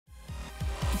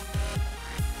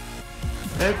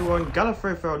Hey everyone,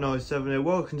 Gallifrey97 here.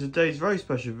 Welcome to today's very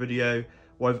special video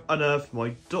where I've unearthed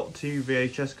my .2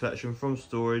 VHS collection from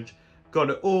storage,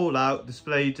 got it all out,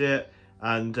 displayed it,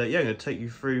 and yeah, I'm going to take you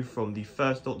through from the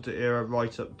first Doctor era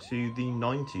right up to the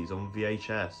 90s on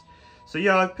VHS. So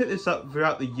yeah, I've picked this up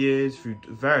throughout the years through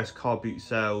various car boot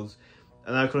sales,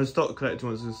 and I kind of stopped collecting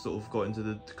once I sort of got into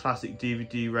the classic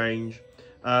DVD range.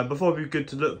 Before it'd be good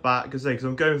to look back, because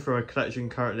I'm going through my collection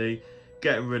currently,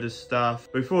 getting rid of stuff.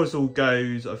 Before this all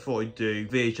goes, I thought I'd do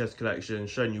VHS collection,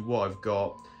 showing you what I've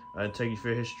got, and take you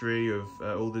through a history of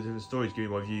all the different stories, giving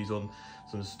my views on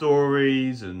some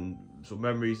stories and sort of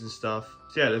memories and stuff.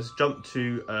 So yeah, let's jump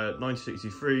to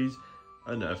 1963's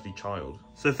Unearthly Child.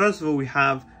 So first of all, we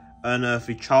have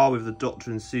Unearthly Child with the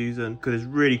Doctor and Susan, because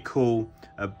it's really cool,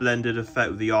 blended effect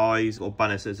with the eyes, or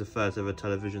Banner says the first ever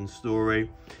television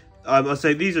story. I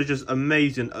say these are just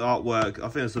amazing artwork. I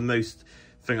think that's the most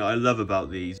thing I love about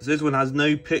these. So this one has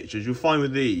no pictures. You'll find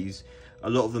with these, a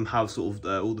lot of them have sort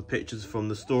of all the pictures from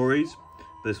the stories.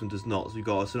 This one does not. So you've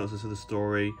got a synopsis of the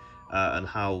story and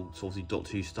how sort of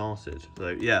Doctor Who started. So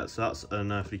yeah, so that's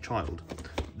Unearthly Child.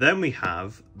 Then we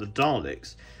have the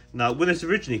Daleks. Now, when this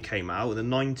originally came out in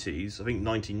the 90s, I think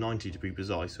 1990 to be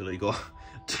precise, so you got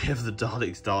two of the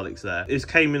Daleks there. This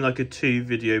came in like a 2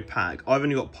 video pack. I've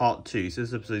only got part 2, so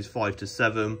this episode is 5 to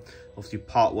 7. Obviously,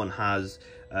 part 1 has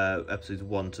episodes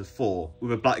 1 to 4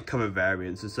 with a black cover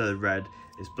variant, so instead of red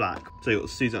it's black. So you've got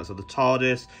Susan outside the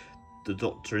TARDIS, the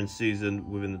Doctor and Susan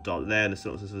within the dark lair, and the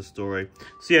synopsis of the story.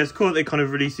 So yeah, it's cool that they kind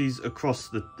of release these across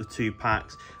the 2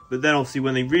 packs, but then obviously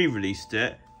when they re-released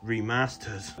it,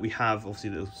 remastered, we have obviously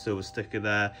the little silver sticker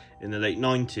there in the late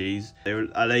 90s. They were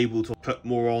able to put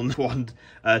more on one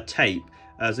tape.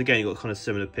 So again, you've got kind of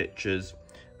similar pictures.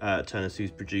 Turner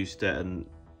who's produced it, and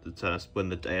the Turner when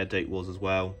the air date was as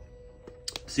well.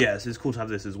 So yeah, so it's cool to have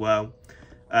this as well.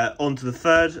 On to the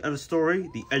third ever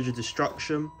story, The Edge of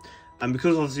Destruction. And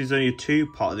because obviously it's only a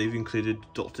 2-part, they've included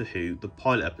Doctor Who, the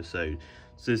pilot episode.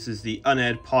 So this is the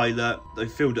unaired pilot. They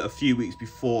filmed it a few weeks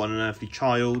before on Unearthly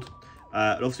Child.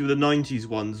 And obviously with the 90s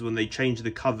ones, when they changed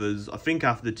the covers, I think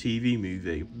after the TV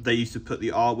movie, they used to put the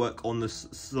artwork on the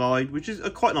slide, which is a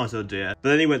quite nice idea. But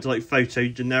then they went to like photo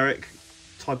generic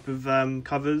type of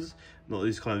covers, not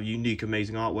this kind of unique,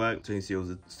 amazing artwork. So you can see all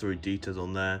the story details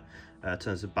on there.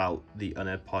 Turns about the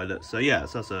unaired pilot. So yeah,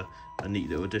 so that's a neat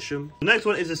little addition. The next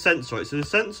one is the Sensorites. So the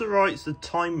Sensorites, the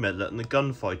Time Meddler, and the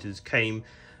Gunfighters came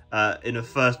in a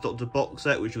first Doctor box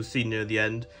set, which you'll see near the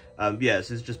end. Yeah, this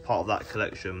is just part of that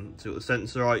collection. So you've got the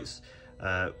Sensorites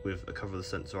with a cover of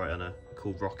the Sensorite and a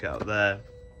cool rocket out there.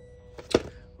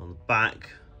 On the back,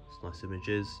 it's nice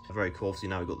images. Very cool. Obviously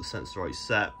now we've got the Sensorite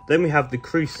set. Then we have the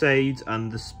Crusades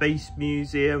and the Space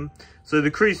Museum. So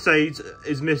the Crusades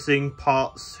is missing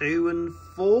parts 2 and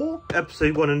 4.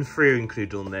 Episode 1 and 3 are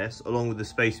included on this, along with the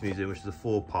Space Museum, which is a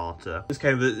 4-parter. This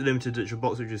came with a limited edition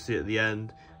box, which you'll see at the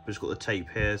end. But it's got the tape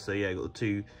here, so yeah, you've got the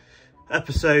 2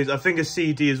 episodes. I think a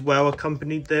CD as well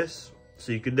accompanied this,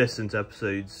 so you could listen to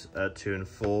episodes 2 and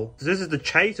 4. So this is the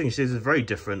Chase, and you see this is a very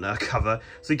different cover.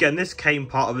 So again, this came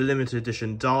part of a limited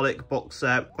edition Dalek box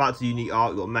set. Back to the unique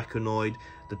art, we've got Mechanoid,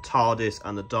 the TARDIS,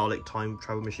 and the Dalek time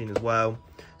travel machine as well.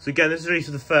 So again, this is released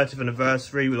for the 30th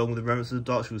anniversary, along with the Remembrance of the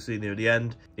Dark, we'll see near the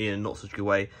end, in a not such good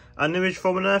way, and an image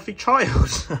from an Unearthly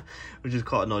Child, which is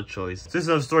quite an odd choice. So this is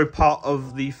another story, part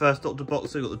of the first Doctor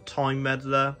box. So we've got the Time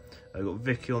Meddler, I've got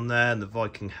Vicky on there, and the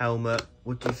Viking helmet.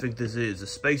 What do you think this is? A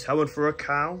space helmet for a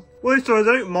cow? Well, these stories,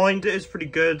 I don't mind it, it's pretty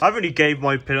good. I haven't really gave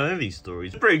my opinion on any of these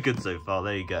stories. Pretty good so far,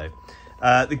 there you go.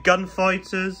 The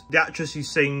Gunfighters, the actress who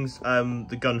sings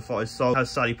the Gunfighters song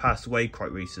has sadly passed away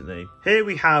quite recently. Here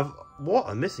we have, what,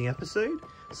 a missing episode?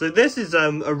 So this is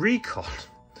a recon.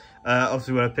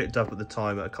 Obviously when I picked up at the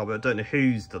time at a copy, I don't know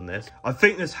who's done this. I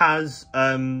think this has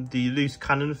the loose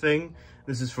cannon thing.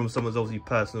 This is from someone's obviously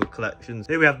personal collections.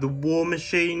 Here we have the War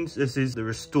Machines. This is the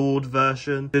restored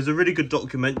version. There's a really good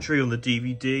documentary on the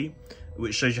DVD,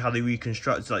 which shows you how they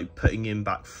reconstructed, like putting in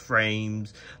back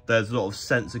frames. There's a lot of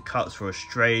censor cuts for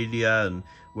Australia and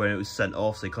when it was sent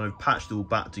off, so they kind of patched it all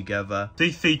back together.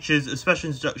 These features a special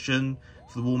introduction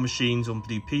for the War Machines on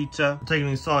Blue Peter. Taking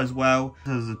inside as well,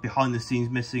 there's behind the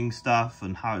scenes missing stuff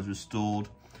and how it's restored.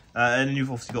 And then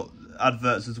you've obviously got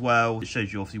adverts as well. It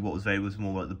shows you obviously what was available,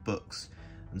 more like the books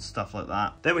and stuff like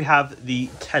that. Then we have the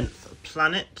 10th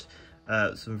Planet.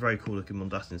 Some very cool looking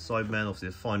Mondasian Cybermen. Obviously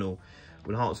the final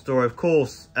enhanced story. Of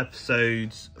course,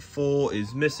 episodes 4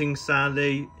 is missing,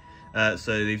 sadly.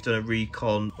 So they've done a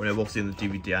recon. Well, obviously in the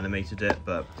DVD animated it,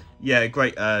 but yeah,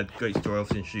 great story.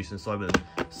 Obviously introducing Cybermen,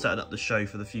 setting up the show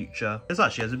for the future. This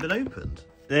actually hasn't been opened.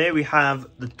 There we have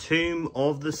The Tomb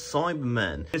of the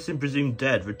Cybermen. Missing Presumed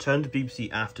Dead returned to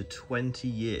BBC after 20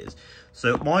 years.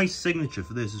 So my signature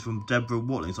for this is from Deborah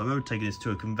Watling. So I remember taking this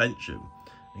to a convention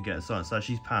and getting signed. So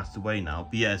she's passed away now.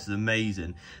 But yeah, it's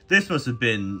amazing. This must have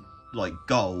been like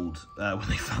gold when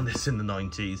they found this in the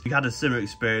 90s. We had a similar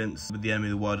experience with The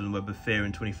Enemy of the World and the Web of Fear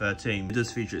in 2013. It does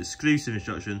feature exclusive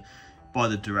instruction by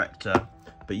the director.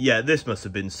 But yeah, this must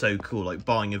have been so cool, like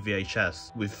buying a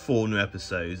VHS with 4 new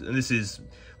episodes. And this is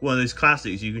one of those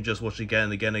classics you can just watch again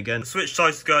and again and again. Switch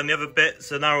sides to go on the other bit,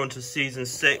 so now we're on to season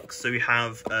 6. So we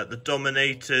have The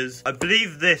Dominators. I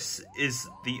believe this is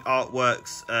the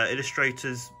artwork's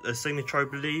illustrator's signature, I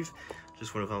believe.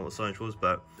 Just want to find what signature was,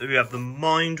 but we have The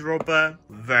Mind Robber,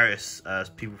 various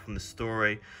people from the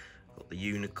story. Got the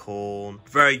unicorn,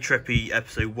 very trippy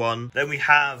episode 1. Then we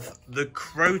have The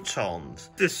Crotons.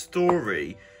 This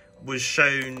story was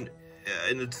shown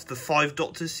in the 5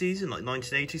 Doctors season, like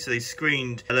 1980. So they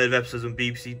screened a load of episodes on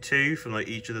BBC 2 from like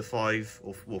each of the 5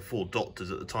 or 4 Doctors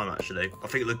at the time. Actually, I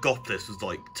think Logopolis was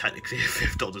like technically a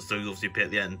 5th Doctor, so it was obviously appear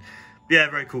at the end. But yeah,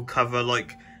 very cool cover,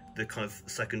 like the kind of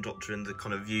 2nd Doctor and the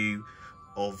kind of view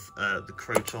of the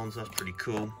Crotons. That's pretty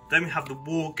cool. Then we have The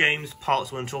War Games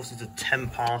Parts 1 and 2. Obviously it's a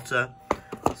 10-parter,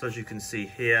 so as you can see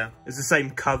here, it's the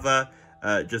same cover,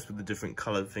 just with the different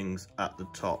coloured things at the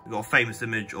top. We've got a famous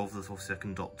image of the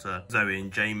 2nd Doctor, Zoe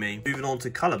and Jamie. Moving on to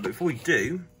colour, but before we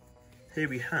do, here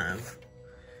we have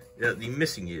the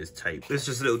Missing Years tape. This is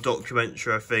just a little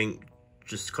documentary, I think,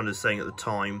 just kind of saying at the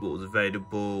time what was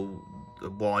available,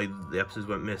 why the episodes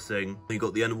went missing. You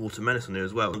got the Underwater Menace on there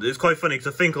as well. It's quite funny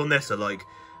because I think on this, I don't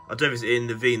know if it's in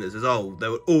the Veen that says, oh,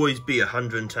 there will always be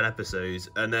 110 episodes,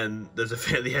 and then there's a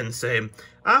bit at the end saying,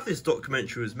 after this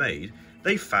documentary was made,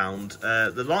 they found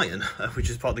the lion,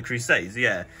 which is part of the Crusades.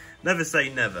 Yeah, never say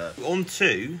never. On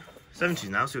to 70s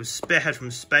now, so it was Spearhead from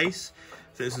Space.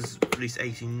 So this was released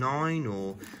 89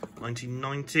 or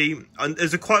 1990. And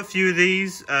there's quite a few of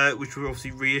these, which were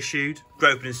obviously reissued.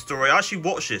 Great opening story. I actually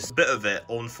watched this, a bit of it,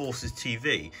 on Forces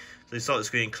TV. So they started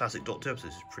screening classic Doctor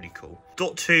episodes. It's pretty cool.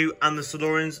 Doctor Who and the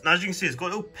Silurians. And as you can see, it's got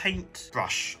a little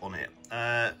paintbrush on it.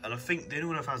 And I think the only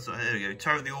one I've had, here we go,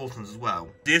 Terror of the Autons as well.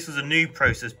 This was a new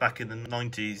process back in the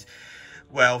 90s,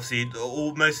 where obviously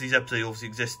most of these episodes obviously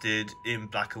existed in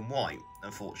black and white,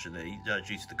 unfortunately,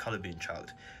 due to the colour being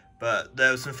chucked. But there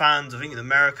were some fans, I think in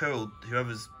America, or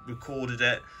whoever's recorded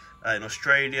it in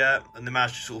Australia, and they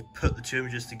managed to sort of put the 2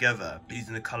 images together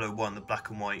using the colour one, the black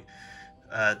and white,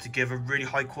 to give a really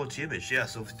high quality image. Yeah,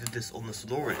 so we did this on the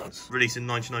Silurians. Released in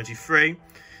 1993.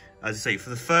 As I say,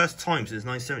 for the first time since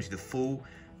 1970, the full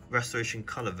restoration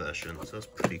colour version. So that's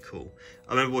pretty cool.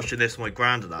 I remember watching this with my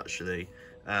granddad actually,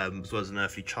 as well as an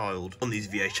earthly child, on these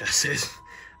VHSs.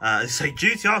 So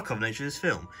due to the archive nature of this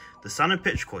film, the sound and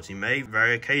picture quality may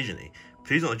vary occasionally.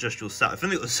 Please not adjust your set. I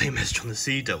think they got the same message on the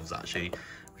Sea Devils actually,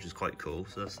 which is quite cool.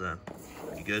 So that's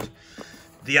pretty good.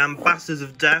 The Ambassadors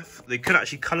of Death, they could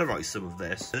actually colourize some of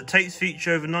this. The tapes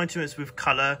feature over 90 minutes with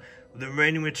colour, with the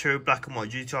remaining material black and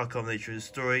white due to the archive nature of the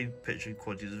story. Picture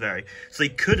quality does vary. So they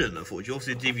couldn't, unfortunately.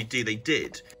 Obviously, the DVD they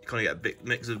did. You kind of get a big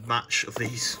mix of match of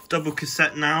these. Double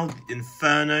cassette now,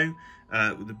 Inferno,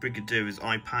 with the Brigadier as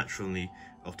eye patch from the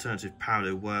alternative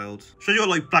parallel world. Shows you got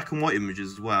like black and white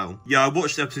images as well. Yeah, I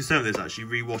watched episode 7 of this actually,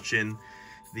 rewatching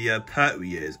the Pertwee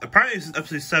years. Apparently, this is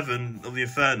episode 7 of the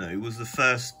Inferno was the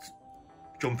first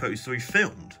John Pertwee story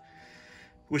filmed,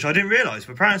 which I didn't realise,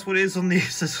 but apparently that's what it is on the, it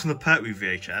says on the Pertwee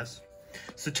VHS.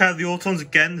 So Terror of the Autons,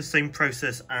 again, the same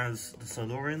process as the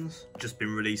Silurians, just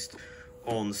been released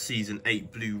on season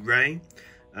 8 Blu-ray.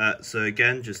 So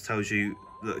again, just tells you,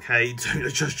 look, hey, don't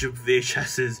adjust your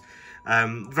VHSs.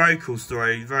 Very cool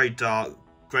story, very dark,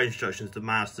 great introductions to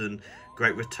Marston,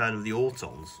 great return of the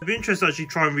Autons. It'd be interesting to actually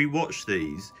try and rewatch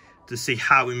these to see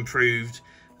how improved.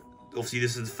 Obviously,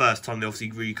 this is the first time they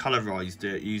obviously recolorized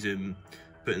it using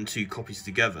putting 2 copies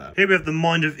together. Here we have The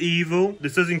Mind of Evil.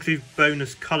 This does include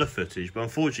bonus colour footage, but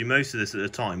unfortunately most of this at the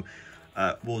time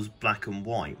was black and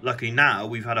white. Luckily now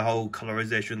we've had a whole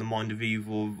colorization of The Mind of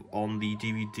Evil on the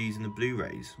DVDs and the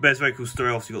Blu-rays. But it's a very cool story.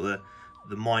 Obviously you've got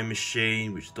the Mind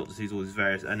Machine, which Doctor sees all his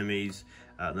various enemies.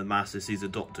 The Master sees the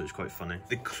Doctor, it's quite funny.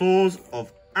 The Claws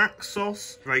of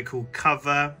Axos, very cool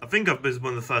cover. I think this is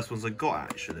one of the first ones I got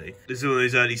actually. This is one of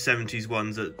those early 70s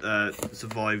ones that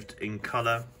survived in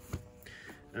colour.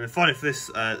 And then finally for this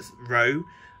row,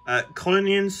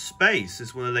 Colony in Space. This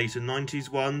is one of the later 90s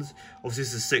ones. Obviously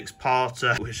this is a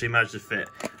 6-parter, which they managed to fit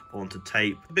onto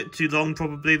tape. A bit too long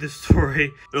probably, this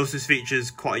story. But also this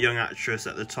features quite a young actress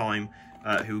at the time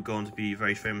who would go on to be a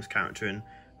very famous character in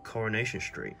Coronation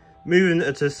Street. Moving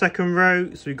to the second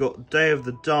row, so we've got Day of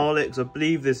the Daleks. I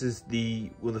believe this is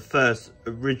one of the first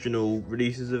original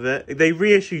releases of it. They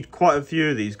reissued quite a few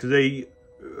of these because they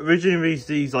originally released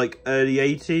these like early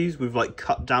 80s with like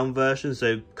cut down versions,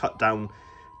 so cut down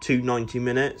to 90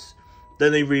 minutes.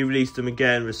 Then they re-released them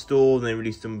again, restored, and they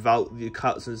released them without the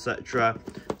cuts, etc.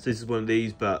 So this is one of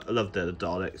these, but I love Day of the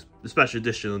Daleks. The special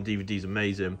edition on DVD is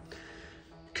amazing.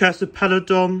 Curse of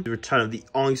Peladon, the return of the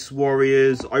Ice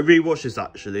Warriors. I rewatched this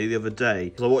actually the other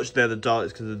day. So I watched Day of the Daleks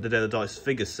because of the Day of the Daleks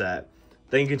figure set.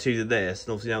 Then continued this,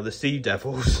 and obviously now the Sea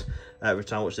Devils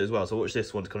return. I watched it as well. So I watched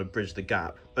this one to kind of bridge the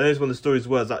gap. And this one of the stories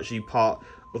was actually part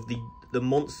of the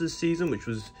Monsters season, which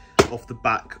was off the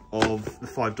back of the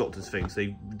Five Doctors thing. So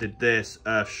they did this,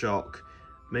 Earthshock,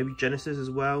 maybe Genesis as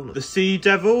well. The Sea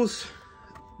Devils.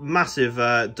 Massive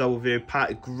double video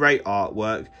pack, great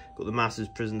artwork. Got the Masters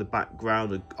Prison in the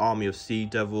background, an army of Sea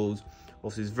Devils.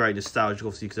 Obviously, it's very nostalgic,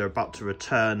 obviously, because they're about to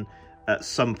return at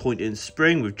some point in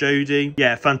spring with Jodie.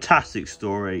 Yeah, fantastic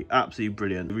story, absolutely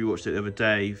brilliant. I rewatched it the other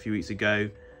day, a few weeks ago,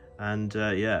 and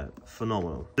yeah,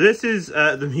 phenomenal. This is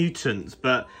The Mutants,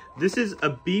 but this is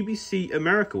a BBC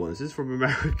America one. This is from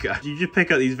America. You just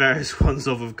pick up these various ones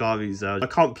off of Garvey's. I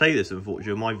can't play this,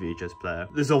 unfortunately, on my VHS player.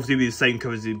 This is obviously the same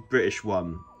cover as the British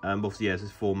one. Obviously, yes,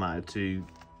 it's formatted to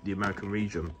the American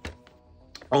region.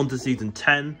 On to season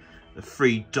 10, the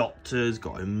Three Doctors,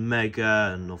 got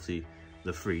Omega, and obviously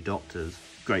the Three Doctors.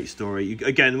 Great story.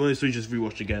 Again, one of those we just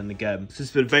rewatched again and again. This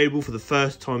has been available for the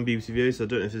first time BBC Video, so I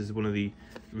don't know if this is one of the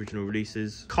original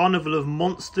releases. Carnival of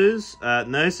Monsters.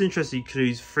 No, it's interesting because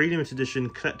there's 3 limited edition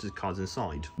collector's cards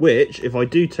inside. Which, if I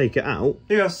do take it out,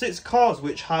 you have 6 cards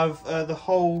which have the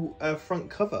whole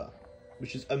front cover,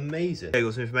 which is amazing. Okay,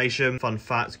 got some information, fun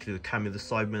facts, including the cameo of the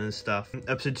Cybermen and stuff.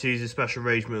 Episode 2 is a special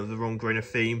arrangement of the Ron Groener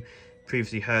theme,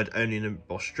 previously heard only in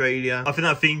Australia. I think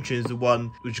that theme tune is the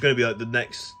one which is going to be like the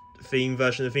next theme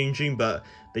version of the theme tune, but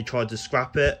they tried to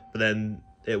scrap it, but then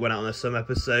it went out on some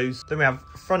episodes. Then we have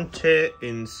Frontier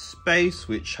in Space,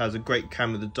 which has a great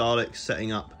cameo of the Daleks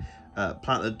setting up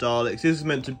Planet of the Daleks. This is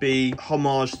meant to be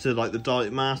homage to like the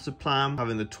Dalek Master Plan,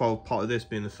 having the 12th part of this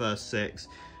being the first 6,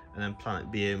 and then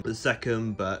Planet being the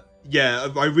second. But yeah,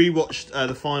 I rewatched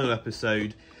the final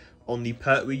episode on the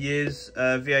Pertwee Years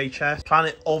VHS.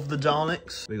 Planet of the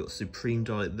Daleks. We got Supreme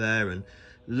Dalek there and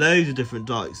loads of different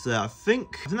Daleks there. I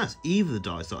think that's Eve of the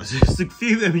Daleks. There's a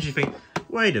few images you think,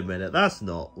 wait a minute, that's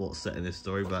not what's set in this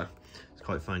story, but it's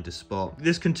quite fun to spot.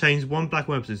 This contains 1 black and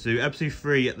white episode. So episode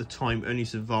 3 at the time only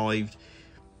survived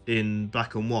in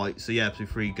black and white. So yeah, episode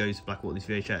 3 goes to black and white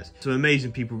on this VHS. So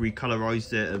amazing people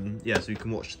recolorized it, and yeah, so you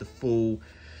can watch the full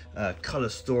colour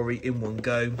story in one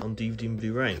go on DVD and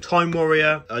Blu-ray. Time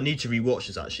Warrior. I need to rewatch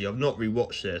this actually. I've not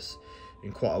rewatched this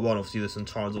in quite a while. Obviously, the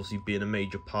Sontarans obviously being a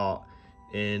major part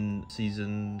in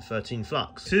season 13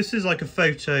 Flux. So this is like a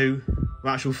photo, an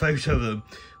actual photo of them,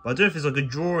 but I don't know if it's like a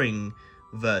drawing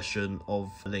version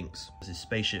of Lynx. There's this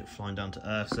spaceship flying down to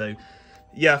Earth. So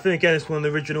yeah, I think again it's one of the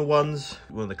original ones,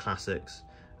 one of the classics,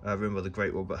 written by the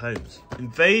great Robert Holmes.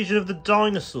 Invasion of the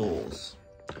Dinosaurs,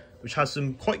 which has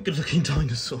some quite good looking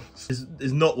dinosaurs.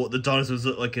 Is not what the dinosaurs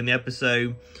look like in the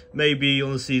episode. Maybe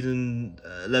on the season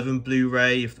 11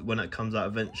 Blu-ray, when it comes out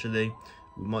eventually,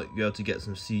 we might be able to get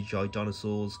some CGI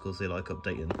dinosaurs because they like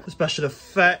updating. The special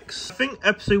effects. I think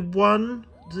episode 1,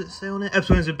 does it say on it?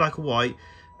 Episode 1 is in black and white.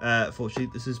 Fortunately,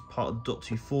 this is part of the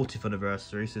Doctor Who 40th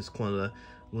anniversary, so it's one of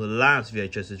the last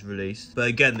VHS is released. But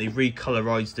again, they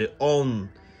recolorized it on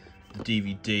the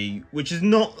DVD, which is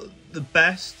not the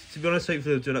best, to be honest.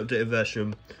 Hopefully they'll do an updated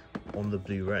version on the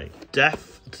Blu-ray.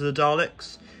 Death to the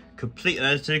Daleks. Complete and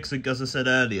edited, because as I said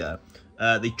earlier,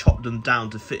 they chopped them down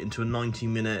to fit into a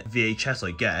 90-minute VHS,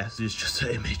 I guess. It's just an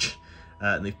image.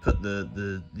 And they've put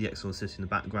the Exxon City in the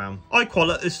background. I quite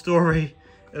like this story.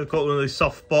 I've got one of those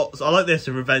soft spots. I like this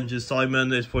in Revenge of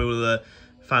Simon. It's probably one of the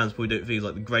fans probably don't think it's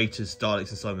like the greatest Daleks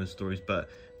and Simon stories, but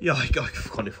yeah, I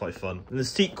find it quite fun. And the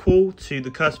sequel to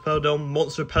The Curse of Peladon,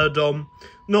 Monster of Peladon.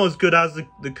 Not as good as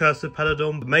the Curse of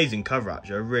Peladon. Amazing cover,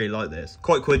 actually. I really like this.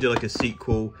 Quite cool to do like a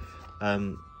sequel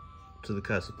to The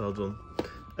Curse of Peladon.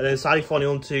 And then sadly finally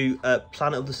on to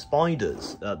Planet of the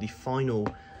Spiders, the final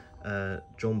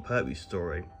John Pertwee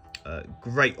story.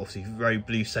 Great, obviously very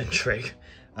blue-centric,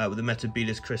 with the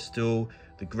Metebelis crystal,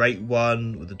 the Great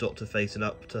One, with the Doctor facing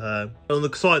up to her. And on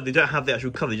the side, they don't have the actual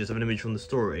cover, they just have an image from the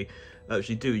story.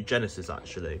 Actually do Genesis,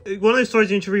 actually. One of those stories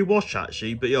you need to rewatch,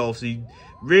 actually, but yeah, obviously,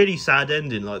 really sad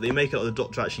ending. Like, they make it like the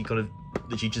Doctor actually kind of,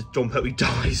 literally just John Pertwee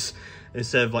dies,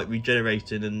 instead of like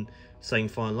regenerating and saying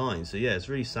fine lines. So yeah, it's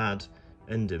really sad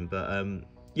ending, but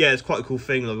yeah, it's quite a cool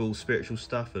thing, like all spiritual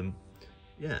stuff. And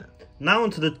yeah, now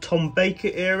onto the Tom Baker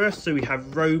era. So we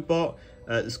have Robot,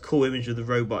 This cool image of the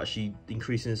robot actually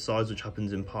increasing in size, which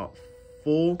happens in part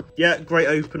 4. Yeah, great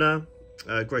opener,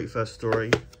 great first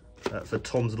story for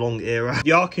Tom's long era.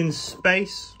 The Ark in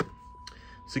Space.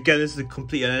 So again, this is a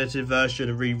complete unedited version,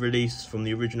 a re-release from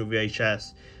the original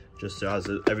VHS, just so it has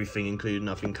everything included,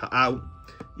 nothing cut out.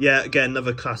 Yeah, again,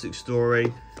 another classic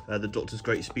story. The Doctor's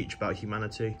great speech about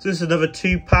humanity. So this is another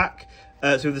 2-pack.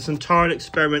 So with the Centauran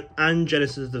Experiment and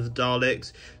Genesis of the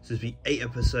Daleks. So there's be 8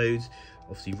 episodes.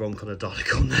 Obviously, wrong kind of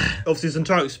Dalek on there. Obviously, the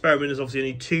Centauran Experiment is obviously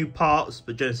only 2 parts,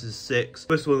 but Genesis is 6.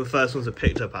 Most of one of the first ones I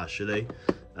picked up, actually.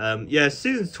 Yeah,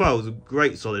 season 12 is a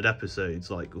great solid episodes,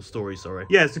 like, or stories, sorry.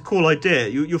 Yeah, it's a cool idea.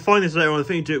 You'll find this later on. I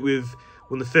think you do it with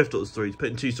one of the 5th Doctor stories,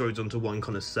 putting 2 stories onto one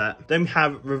kind of set. Then we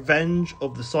have Revenge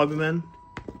of the Cybermen.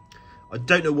 I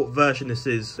don't know what version this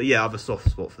is, but yeah, I have a soft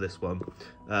spot for this one.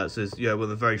 So it's, yeah, one of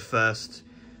the very first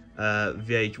well,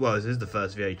 this is the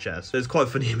first VHS. There's quite a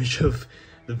funny image of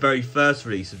the very first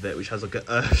release of it, which has like an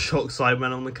Earthshock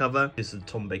Cyberman on the cover. This is the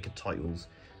Tom Baker titles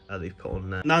they've put on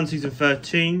there. Now in season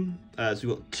 13, so we've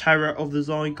got Terror of the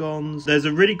Zygons. There's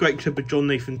a really great clip of John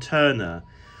Nathan Turner,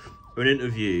 or an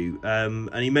interview,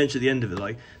 and he mentioned at the end of it,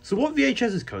 like, so what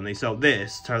VHS is coming? They sell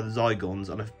this, Terror of the Zygons,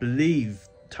 and I believe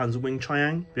Tans of Wing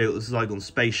Chiang. They've got the Zygon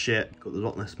spaceship, got the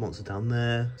Loch Ness Monster down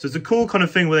there. So it's a cool kind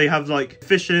of thing where they have like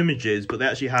official images, but they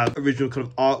actually have original kind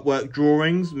of artwork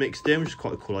drawings mixed in, which is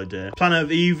quite a cool idea. Planet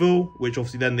of Evil, which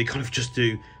obviously then they kind of just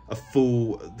do a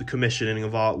the commissioning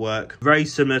of artwork. Very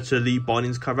similar to Lee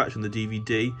Binding's cover actually on the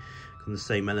DVD, kind of the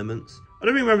same elements. I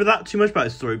don't really remember that too much about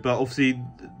this story, but obviously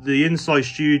the inside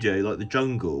studio, like the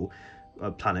jungle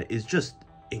planet, is just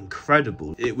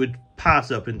incredible. It would pass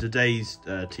up in today's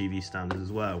TV standards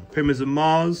as well. Pyramids of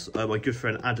Mars, my good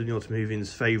friend Adam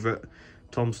Movin's favourite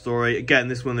Tom story. Again,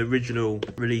 this one of the original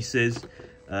releases.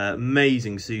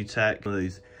 Amazing Sutek, one of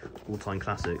those all-time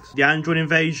classics. The Android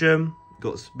Invasion,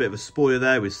 got a bit of a spoiler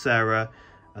there with Sarah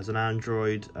as an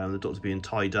android, the Doctor being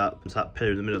tied up to that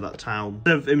pillar in the middle of that town.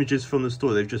 Instead of images from the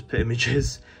story, they've just put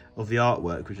images of the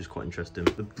artwork, which is quite interesting.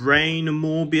 The Brain of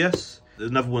Morbius,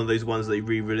 another one of those ones that they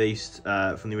re-released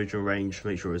from the original range to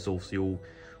make sure it's obviously all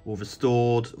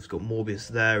restored. It's got Morbius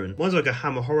there, and one's like a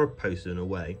Hammer horror poster in a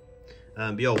way.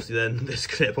 But yeah, obviously then this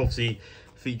clip obviously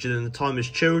featured in The Timeless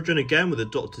Children again, where the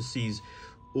Doctor sees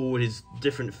all his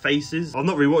different faces. I've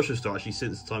not rewatched this story actually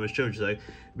since The Timeless Children, so it'd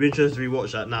be interesting to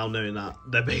rewatch that now, knowing that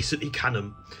they're basically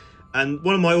canon. And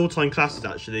one of my all-time classics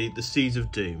actually, The Seeds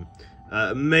of Doom.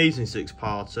 Amazing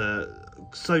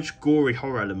 6-parter. Such gory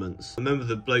horror elements. I remember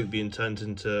the bloke being turned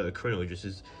into a criminal, just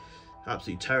is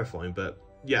absolutely terrifying. But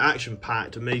yeah,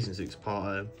 action-packed, amazing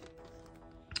 6-parter.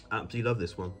 Absolutely love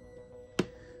this one.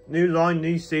 New line,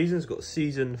 new season. It's got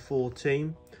season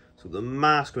 14. So the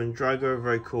Mask and Drago, a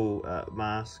very cool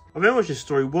mask. I've only watched this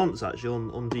story once actually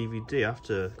on DVD. I have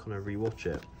to kind of rewatch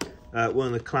it. One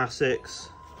of the classics,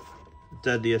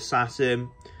 Deadly Assassin,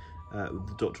 with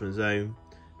the Doctor in his own.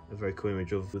 A very cool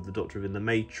image with the Doctor in the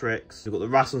Matrix. We've got the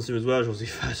Rasmussen as well, which obviously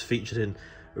first featured in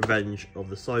Revenge of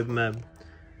the Cybermen.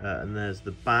 And there's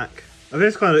the back. I think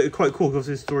it's kind of quite cool because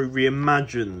this story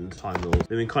reimagined Time Lords.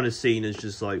 They've been kind of seen as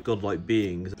just like godlike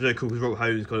beings. It's very cool because Robert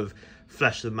Holmes kind of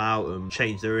fleshed them out and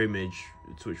changed their image,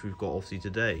 to which we've got obviously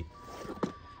today.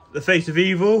 The Face of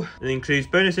Evil. It includes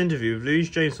bonus interview with Louise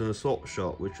Jameson on the Swap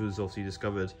Shop, which was obviously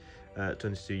discovered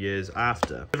 22 years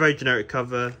after. A very generic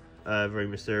cover. Very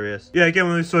mysterious. Yeah, again,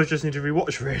 one of those stories I just need to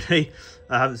rewatch, really.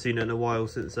 I haven't seen it in a while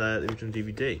since the original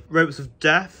DVD. Robots of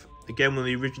Death. Again, one of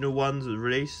the original ones that were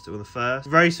released, one of the first.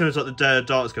 Very similar to like the Day of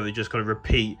Dark's cover, they just kind of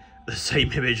repeat the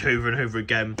same image over and over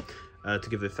again to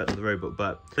give the effect of the robot.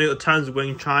 But then you got Tans of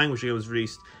Wing Chiang, which again was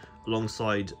released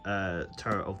alongside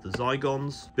Terror of the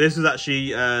Zygons. This was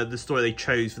actually the story they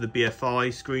chose for the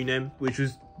BFI screening, which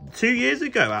was 2 years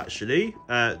ago, actually.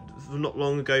 Not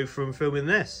long ago from filming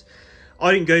this.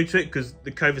 I didn't go to it because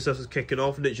the COVID stuff was kicking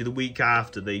off. Literally the week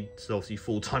after, they obviously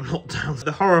full-time lockdown.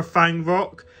 The Horror Fang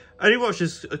Rock. I only watched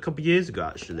this a couple of years ago,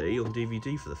 actually, on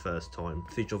DVD for the first time.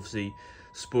 Feature, obviously,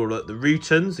 spoiler alert, the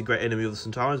Rutans, the great enemy of the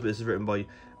Centaurans, but this is written by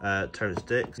Terrence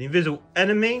Dicks. The Invisible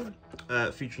Enemy,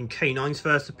 featuring K9's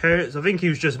first appearance. I think he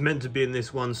was just meant to be in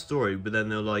this one story, but then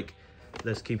they're like,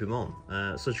 let's keep him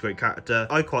on. Such a great character.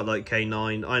 I quite like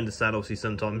K9. I understand, obviously,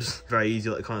 sometimes very easy,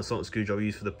 like the kind of sonic screwdriver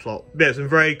used for the plot. But yeah, some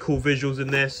very cool visuals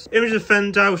in this. Image of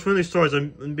Fendal, which is one of those stories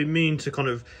I've been meaning to kind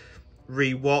of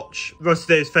re-watch.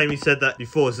 Rusty Davis famously said that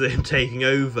before, so him taking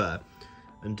over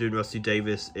and doing Rusty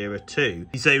Davis era 2.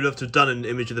 He said he'd love to have done an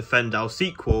Image of the Fendal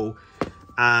sequel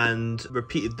and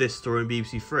repeated this story on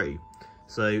BBC 3.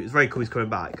 So it's very cool he's coming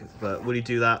back, but will he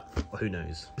do that? Well, who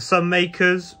knows.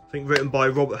 Sunmakers, I think written by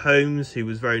Robert Holmes, who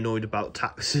was very annoyed about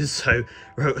taxes, so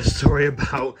wrote a story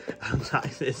about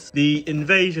taxes. The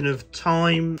Invasion of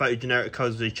Time, very generic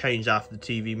colours they changed after the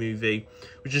TV movie,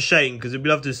 which is a shame because it'd be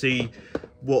lovely to see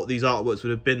what these artworks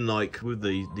would have been like with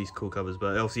these cool covers.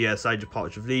 But obviously, yeah, Sage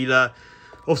Departure of Leela.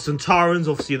 Of Centaureans,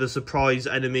 obviously the surprise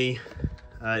enemy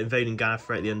invading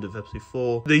Gallifrey at the end of episode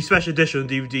 4. The special edition on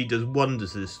DVD does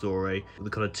wonders to this story, with the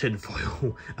kind of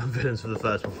tinfoil and villains for the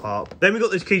first part. Then we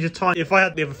got this Key to Time. If I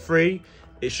had the other 3,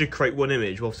 it should create one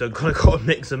image. Obviously, I've kind of got a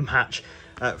mix and match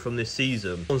from this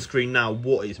season. On screen now,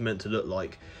 what it's meant to look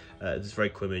like. This very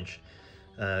cool image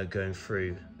going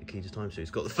through the Key to Time series.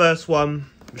 It's got the first one,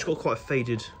 which got quite a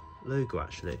faded logo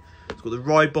actually. It's got the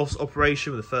Ribos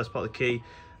operation with the first part of the key.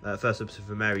 First episode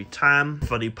for Mary Tam,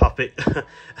 funny puppet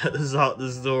at the start of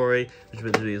the story, which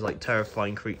meant to be his like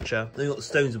terrifying creature. Then we got the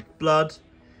Stones of Blood.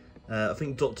 I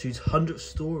think Doctor Who's 100th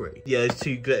story. Yeah, those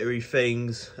 2 glittery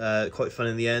things, quite fun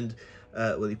in the end.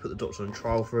 Where he put the Doctor on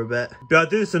trial for a bit. But I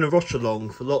did this in a watch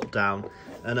along for lockdown,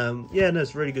 and yeah, no,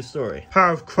 it's a really good story.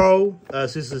 Power of Kroll. So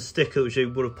this is a sticker which they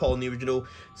would have put on the original. It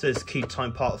says Key to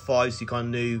Time Part 5, so you kind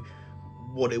of knew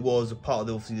what it was, a part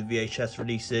of obviously the VHS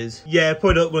releases. Yeah,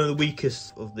 probably one of the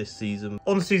weakest of this season.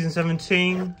 On to season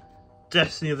 17,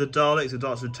 Destiny of the Daleks. The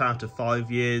Daleks returned after 5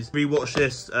 years. Rewatched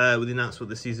this with the announcement of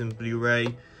the season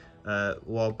Blu-ray a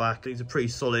while back. It's a pretty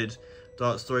solid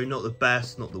Dalek story, not the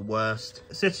best, not the worst.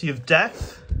 City of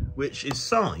Death, which is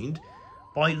signed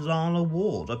by Lala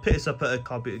Ward. I picked this up at a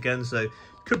copy again, so it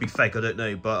could be fake, I don't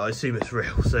know, but I assume it's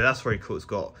real, so that's very cool. It's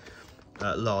got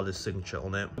Lala's signature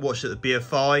on it. Watched it at the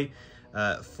BFI.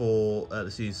 For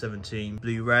the season 17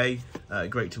 Blu-ray.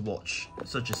 Great to watch.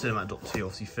 Such a cinematic Doctor Who,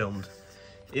 obviously filmed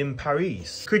in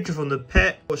Paris. Creature from the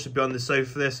Pit. Watched it Behind the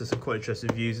Sofa for this. There's some quite interesting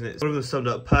views in it. One of them summed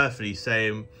up perfectly,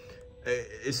 saying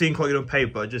it seemed quite good on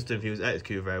paper, but I just don't think it was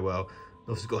executed very well.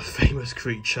 Also got a famous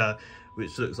creature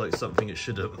which looks like something it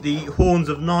shouldn't. The Horns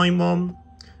of Nimon.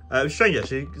 It was strange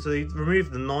actually, so they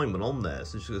removed the Nimon on there,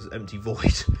 so it's just an empty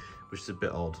void, which is a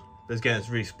bit odd. But again, it's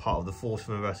really part of the 4th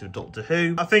anniversary of Doctor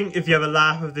Who. I think if you have a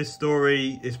laugh with this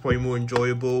story, it's probably more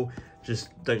enjoyable. Just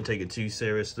don't take it too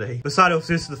seriously. But sadly,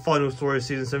 obviously, this is the final story of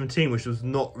season 17, which was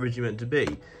not originally meant to be.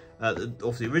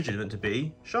 Obviously, originally meant to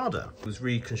be Sharda. It was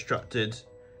reconstructed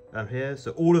here.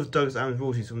 So all of Douglas Adams'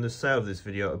 royalties from the sale of this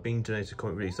video are being donated to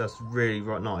Comic Relief. So that's really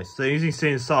right nice. So as you can see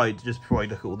inside, just before I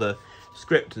look at all the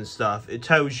script and stuff, it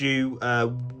tells you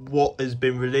what has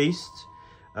been released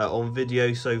on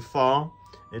video so far.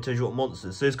 It tells you what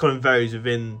monsters. So this kind of varies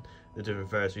within the different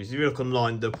varieties. If you look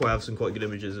online, they'll probably have some quite good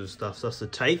images of stuff. So that's the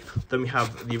tape. Then we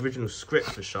have the original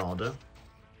script for Sharda. So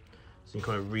you can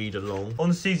kind of read along.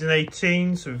 On season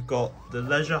 18, so we've got the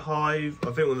Leisure Hive. I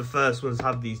think one of the first ones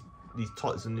have these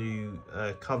types of new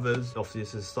covers. Obviously,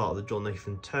 this is the start of the John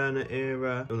Nathan Turner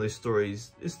era. One of those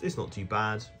stories, it's not too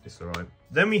bad. It's all right.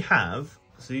 Then we have,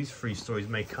 so these 3 stories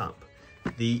make up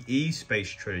the E-Space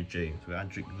trilogy. So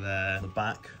Adric there on the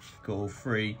back. Got all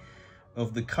 3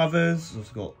 of the covers.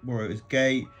 Also got Warrior's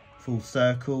Gate, Full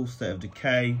Circle, State of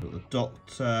Decay. Got the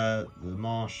Doctor, the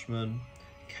Marshman,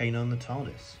 Kano and the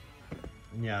TARDIS.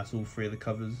 And yeah, that's all 3 of the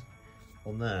covers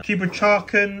on there. Keeper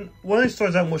Charkin, one of those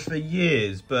stories I haven't watched for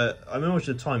years, but I remember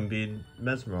watching the time being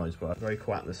mesmerised by it. Very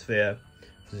cool atmosphere.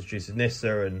 It introduces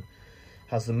Nyssa and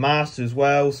has the Master as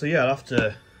well. So yeah, I'll have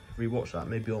to rewatch that,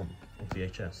 maybe on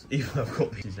VHS, even though I've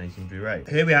got the season 18 Blu-ray.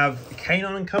 Here we have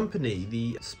Kanon and Company,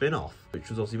 the spin-off, which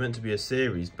was obviously meant to be a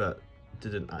series, but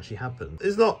didn't actually happen.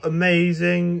 It's not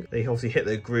amazing. They obviously hit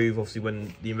their groove, obviously,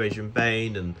 when the Invasion of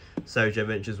Bane and Sarah J.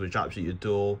 Adventures, which I absolutely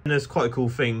adore. And it's quite a cool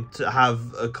thing to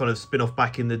have a kind of spin-off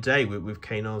back in the day with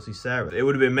Kanon, obviously, Sarah. It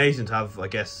would have been amazing to have, I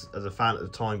guess, as a fan at the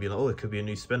time, being like, oh, it could be a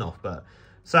new spin-off, but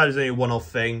sadly, it's only a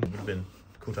one-off thing. It would have been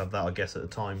cool to have that, I guess, at the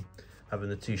time, having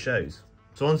the 2 shows.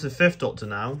 So on to the 5th Doctor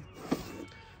now.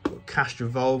 Cast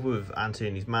Revolver with Anthony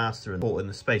and his Master, and in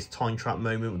the space time trap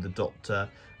moment with the Doctor.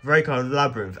 Very kind of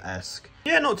labyrinth-esque.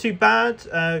 Yeah, not too bad.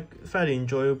 Fairly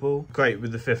enjoyable. Great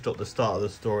with the 5th Doctor start of the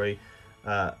story,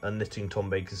 and knitting Tom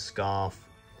Baker's scarf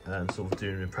and sort of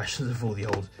doing impressions of all the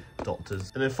old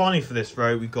Doctors. And then finally for this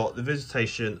row, we've got the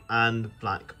Visitation and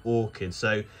Black Orchid.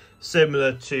 So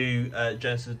similar to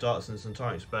Genesis of Darkness and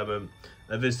Centauri Experiment,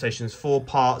 Visitation is 4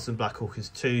 parts and Black Orchid is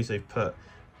 2. So they've put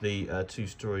the 2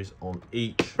 stories on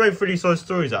each. Both really solid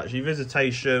stories actually.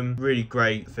 Visitation, really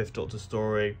great 5th Doctor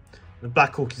story. The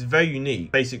Black Orchid is very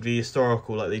unique, basically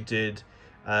historical, like they did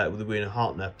with the Weird and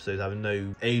Hartnell episodes, having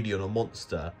no alien or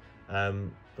monster.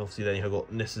 Obviously then you've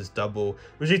got Nissa's double,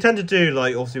 which you tend to do,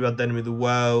 like obviously about the Enemy of the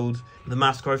World, the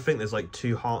Massacre. I think there's like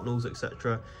 2 Hartnells,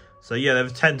 etc. So yeah, they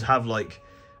tend to have like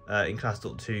in Class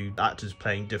Doctor 2, actors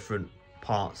playing different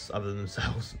parts other than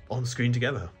themselves on screen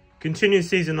together. Continuing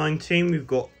season 19, we've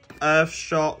got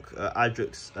Earthshock,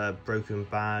 Adric's Broken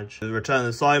Badge, The Return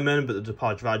of Simon, but the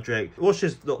Departure of Adric. Watched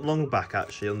this not long back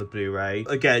actually on the Blu-ray.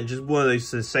 Again, just one of those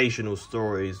sensational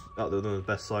stories, one of the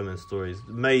best Simon stories.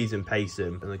 Amazing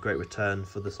pacing and a great return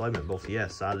for the Simon. But yeah,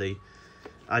 sadly,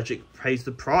 Adric pays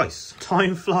the price.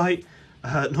 Time Flight,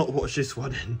 not watched this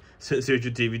one since the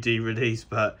original DVD release,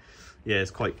 but yeah, it's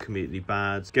quite comedically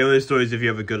bad. Again, one of those stories, if you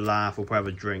have a good laugh or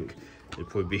probably have a drink, it'd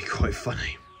probably be quite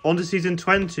funny. On to season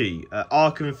 20,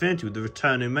 Arc of Infinity with the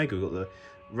Return of Omega. We've got the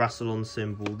Rassilon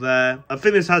symbol there. I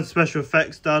think this had special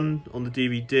effects done on the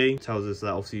DVD. It tells us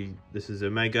that obviously this is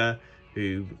Omega,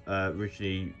 who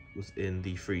originally was in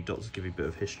the Three Doctors, give you a bit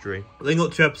of history. Then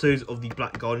got 2 episodes of the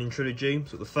Black Guardian trilogy.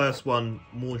 So the first one,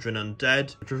 Mordrin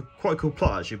Undead, which was quite a cool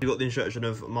plot actually. We got the introduction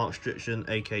of Mark Strickland,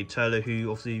 aka Turlough,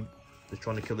 who obviously was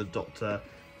trying to kill the Doctor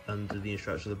under the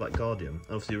instruction of the Black Guardian.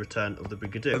 And obviously the return of the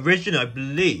Brigadier. Originally, I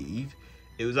believe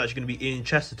it was actually going to be Ian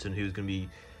Chesterton who was going to be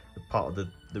part of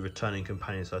the returning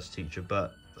companion slash teacher,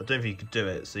 but I don't think he could do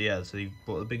it. So yeah, so he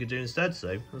brought the Brigadier instead,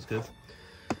 so that's good.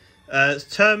 It's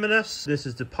Terminus. This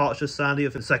is Departure, sadly,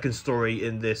 of the second story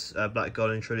in this Black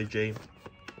Guardian trilogy.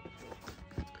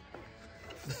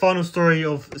 The final story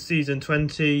of season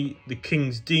 20, The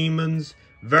King's Demons.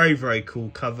 Very, very cool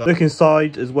cover. Look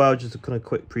inside as well, just a kind of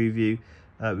quick preview.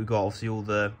 We've got obviously all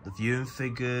the viewing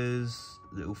figures,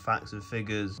 little facts and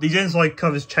figures. These inside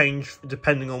covers change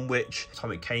depending on which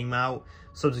time it came out.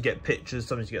 Sometimes you get pictures,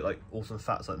 sometimes you get like awesome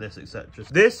facts like this, etc.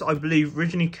 This, I believe,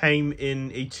 originally came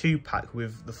in a 2-pack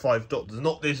with the 5 Doctors.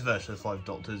 Not this version of the 5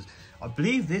 Doctors. I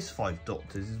believe this 5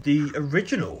 Doctors is the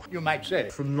original. You might say.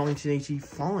 From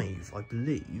 1985, I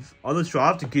believe. I'm not sure, I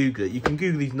have to Google it. You can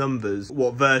Google these numbers,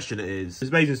 what version it is. It's an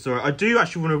amazing story. I do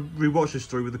actually want to rewatch this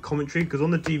story with the commentary, because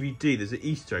on the DVD there's an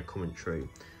Easter egg commentary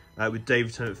with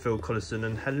David Tennant, Phil Collison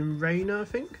and Helen Rayner, I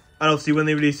think. And obviously when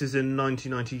they released this in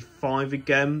 1995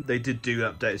 again, they did do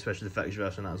an updated special effects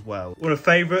version of that as well. One of my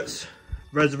favourites,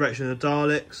 Resurrection of the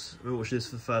Daleks. I watched this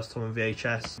for the first time on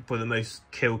VHS. Probably the most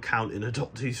kill count in a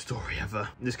Doctor Who story ever.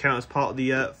 This came out as part of the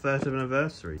 30th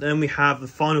anniversary. Then we have the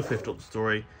final 5th Doctor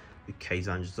story, the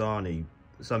Kazan Jazani.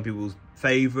 Some people's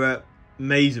favourite.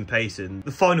 Amazing pacing.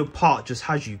 The final part just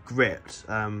has you gripped.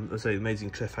 Let's say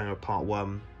amazing cliffhanger of part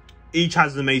 1. Each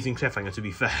has an amazing cliffhanger, to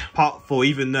be fair. Part 4,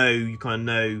 even though you kind of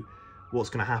know what's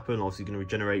going to happen, obviously going to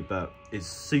regenerate, but it's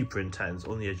super intense,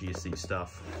 on the edge of your seat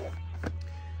stuff.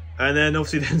 And then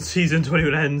obviously then season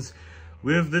 21 ends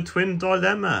with the Twin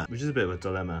Dilemma, which is a bit of a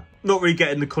dilemma. Not really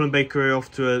getting the Colin Baker career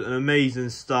off to an amazing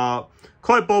start.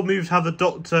 Quite a bold move to have the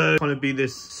Doctor kind of be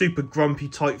this super grumpy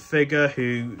type figure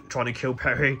who trying to kill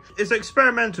Perry. It's an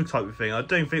experimental type of thing. I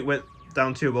don't think it went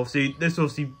down too. Obviously, this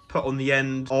obviously put on the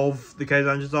end of the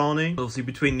Kazan Jazani. Obviously,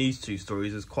 between these 2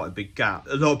 stories, there's quite a big gap.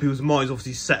 A lot of people's minds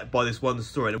obviously set by this one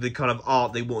story, and the kind of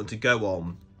art they wanted to go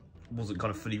on wasn't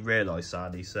kind of fully realised,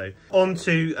 sadly. So, on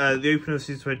to the opening of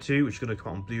season 22, which is going to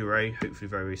come out on Blu-ray, hopefully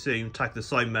very, very soon. Attack the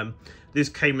Cybermen. This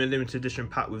came in a limited edition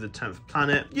pack with the 10th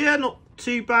planet. Yeah, not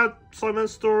too bad Cybermen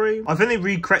story. I think they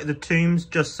recreated the tombs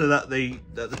just so that they,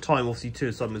 at the time, obviously 2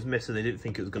 of Cybermen was missing. They didn't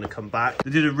think it was going to come back.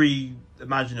 They did a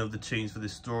reimagining of the tombs for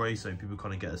this story, so people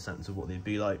kind of get a sense of what they'd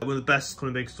be like. One of the best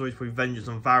Colin Baker stories, probably Vengeance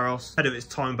on Varos. Ahead of its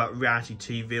time about reality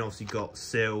TV, and obviously got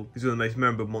Seal. He's one of the most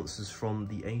memorable monsters from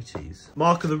the 80s.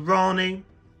 Mark of the Rani,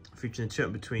 featuring a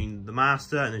chat between the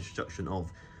Master and the introduction of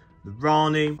the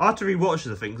Rani. I have to rewatch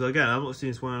this, I think, because again, I've not seen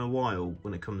this one in a while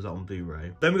when it comes out on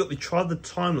Blu-ray. Then we got the Trial of the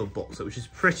Time Lord box set, which is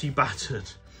pretty battered.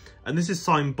 And this is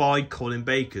signed by Colin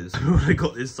Baker. So when I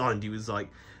got this signed, he was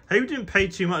like, hey, we didn't pay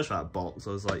too much for that box.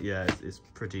 I was like, yeah, it's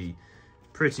pretty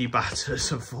battered,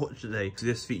 unfortunately. So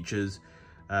this features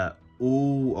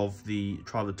all of the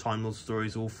Trial of the Time Lord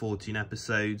stories, all 14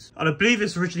 episodes. And I believe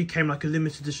this originally came like a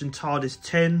limited edition TARDIS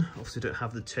tin. Obviously, I don't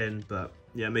have the tin, but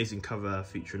yeah, amazing cover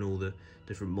featuring all the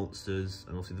different monsters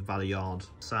and obviously the Valley Yard.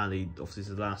 Sadly, obviously, it's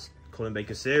the last Colin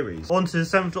Baker series. On to the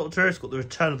 7th Doctor. It's got the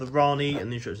Return of the Rani and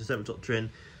the introduction of the 7th Doctor in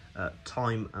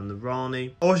Time and the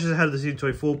Rani. I was just ahead of the season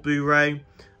 24 Blu-ray.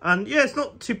 And yeah, it's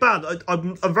not too bad.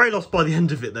 I'm very lost by the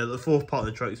end of it though. The 4th part of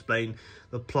the try to explain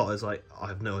the plot is like, I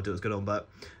have no idea what's going on, but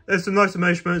there's some nice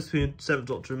emotional moments between 7th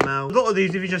Doctor and Mal. A lot of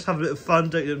these, if you just have a bit of fun,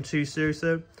 don't get them too serious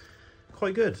though.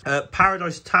 Quite good.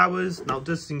 Paradise Towers. Now, it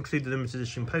does include the limited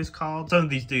edition postcards. Some of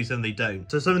these do, some they don't.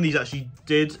 So some of these actually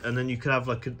did, and then you could have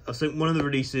like I think one of the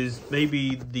releases,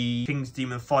 maybe the King's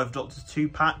Demon 5 Doctors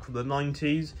 2-pack from the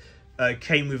 90s,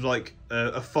 came with like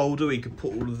a folder where you could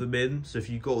put all of them in. So if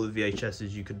you got all the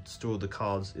VHSs, you could store the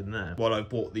cards in there. While I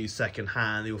bought these second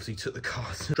hand, they obviously took the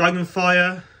cards.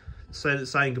 Dragonfire.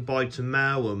 saying goodbye to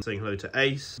Mel and saying hello to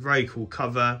Ace. Very cool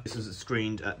cover. This was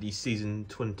screened at the season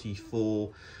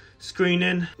 24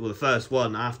 screening, well, the first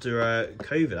one after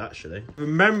COVID, actually.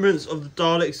 Remembrance of the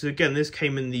Daleks. So again, this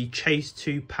came in the Chase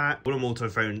 2 pack. One of my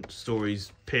all-time favorite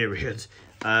stories, period.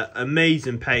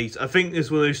 Amazing pace. I think this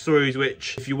is one of those stories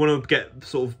which, if you want to get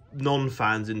sort of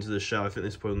non-fans into the show, I think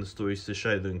this is probably one of the stories to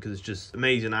show them, because it's just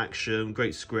amazing action,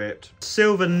 great script.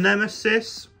 Silver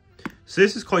Nemesis. So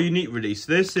this is quite a unique release.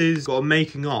 This is got a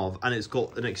making of, and it's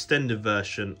got an extended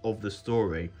version of the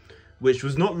story, which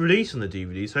was not released on the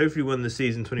DVDs. Hopefully when the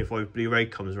season 25 Blu-ray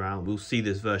comes around, we'll see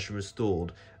this version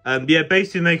restored. Yeah,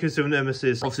 basically making Silver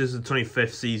Nemesis, obviously this is the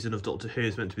 25th season of Doctor Who.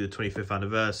 It's meant to be the 25th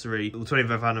anniversary. The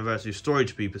 25th anniversary story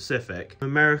to be Pacific.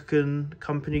 American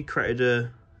company created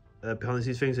a behind the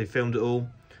scenes things. They filmed it all.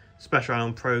 Special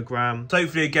Island program. So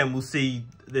hopefully again, we'll see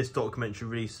this documentary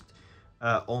released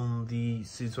on the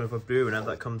season 25 Blu-ray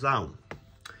whenever that comes out.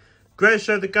 Greatest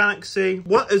Show of the Galaxy.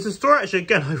 What is the story actually?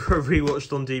 Again, I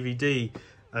rewatched on DVD.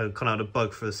 Kind of had a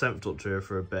bug for the 7th Doctor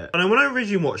for a bit. And when I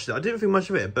originally watched it, I didn't think much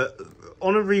of it, but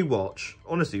on a rewatch,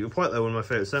 honestly, you're quite one of my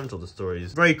favourite 7th Doctor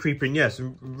stories. Very creepy, and yes,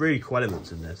 some really cool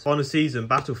elements in this. Final season,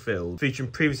 Battlefield, featuring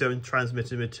previously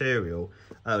untransmitted material,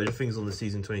 which I think is on the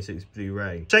season 26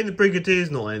 Blu-ray. Shane the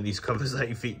Brigadier's not on any of these covers that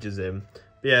he features in.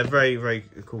 But yeah, very, very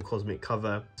cool cosmic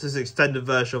cover. This is an extended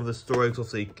version of the story, because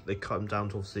obviously they cut them down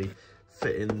to obviously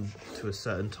fit in to a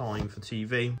certain time for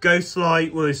TV.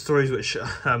 Ghostlight, one of those stories which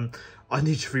I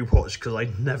need to rewatch because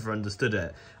I never understood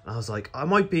it. And I was like,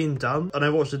 am I being dumb? And I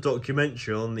watched a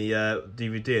documentary on the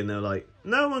DVD, and they're like,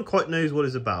 no one quite knows what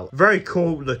it's about. Very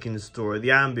cool looking story. The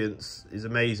ambience is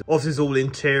amazing. Obviously, it's all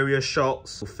interior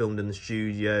shots, all filmed in the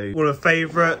studio. One of my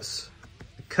favourites,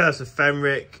 Curse of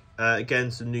Fenric.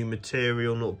 Again, some new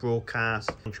material, not broadcast.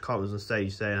 Carter was on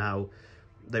stage saying how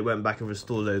they went back and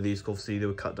restored a load of these, obviously they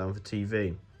were cut down for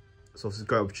TV. So obviously a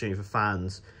great opportunity for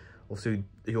fans. Obviously,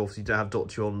 you obviously don't have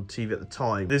Doctor Who on TV at the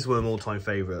time. This is one of my all-time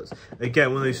favourites. Again,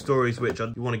 one of those stories which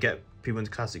you want to get people into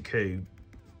Classic Who,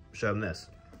 show them this.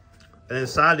 And then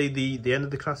sadly, the end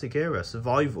of the Classic era,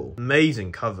 Survival.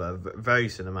 Amazing cover, very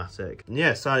cinematic. And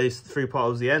yeah, sadly, it's 3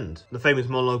 parts was the end. The famous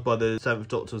monologue by the 7th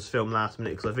Doctor was filmed last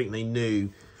minute, because I think they knew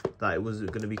that it was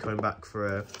going to be coming back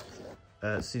for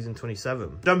season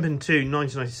 27. Jump into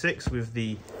 1996 with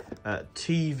the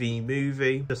TV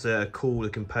movie. Just a cool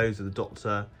looking pose of the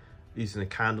Doctor using a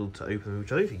candle to open,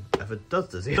 which I don't think ever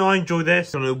does he? I enjoy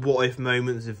this. I don't know what if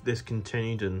moments if this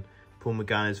continued and Paul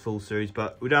McGann is full series,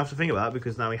 but we don't have to think about that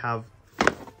because now we have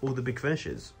all the big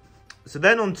finishes. So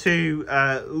then on to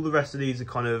all the rest of these are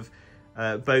kind of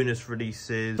bonus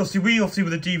releases. Obviously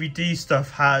with the DVD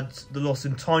stuff had the Lost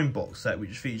in Time box set,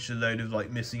 which featured a load of like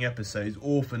missing episodes,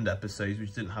 orphaned episodes,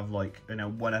 which didn't have like, you know,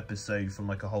 one episode from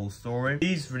like a whole story.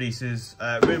 These releases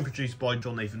written and produced by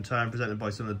John Nathan Turner, presented by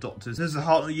some of the Doctors. This is the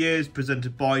Heart of the Years,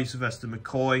 presented by Sylvester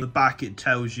McCoy. On the back it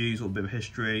tells you sort of a bit of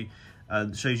history,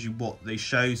 shows you what they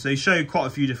show. So they show quite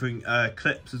a few different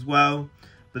clips as well,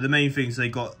 but the main thing is they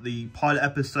got the pilot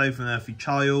episode from Earthly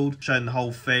Child, showing the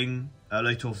whole thing.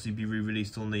 Later obviously be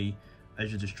re-released on the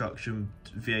Edge of Destruction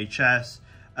VHS.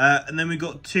 And then we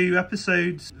got 2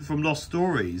 episodes from Lost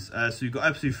Stories. So we've got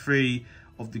episode 3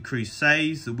 of The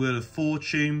Crusades, The Wheel of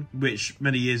Fortune, which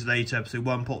many years later, episode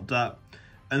 1 popped up.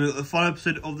 And the final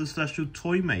episode of The Celestial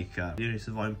Toymaker, the only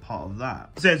surviving part of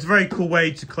that. So it's a very cool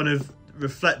way to kind of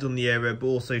reflect on the era, but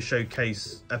also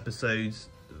showcase episodes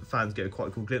fans get a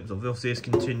quite cool glimpse of. Obviously this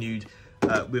continued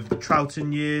with the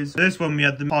Troughton years. This one we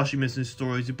had the partially missing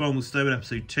stories. The Bomb Will Stow in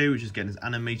episode 2, which is getting its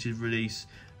animated release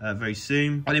very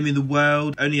soon. Enemy in the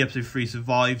World, only episode 3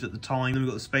 survived at the time. Then we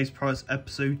got the Space Pirates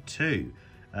episode 2,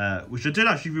 which I did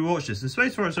actually rewatch this. The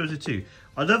Space Pirates episode 2,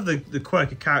 I love the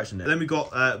quirky character in it. Then we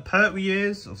got Pertwee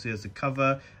years, obviously as the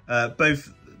cover.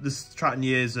 Both the Troughton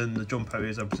years and the John Pertwee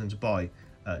years are presented by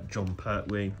John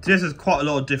Pertwee. So this has quite a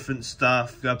lot of different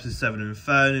stuff. Episode 7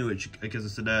 Inferno, which, as I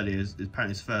said earlier, is apparently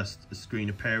his first screen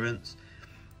appearance.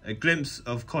 A glimpse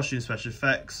of costume special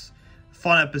effects.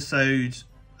 Final episode,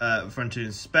 Frontier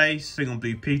in Space. Thing on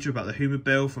Blue Peter about the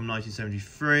Who-mobile from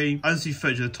 1973. Unseen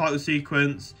footage of the title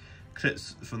sequence.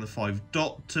 Clips from the 5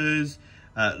 Doctors.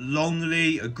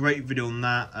 Longley, a great video on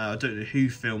that. I don't know who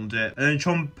filmed it. And then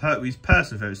John Pertwee's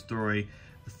personal favourite story,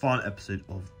 the final episode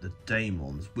of The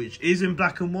Daemons, which is in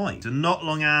black and white. So not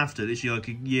long after, literally like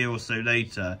a year or so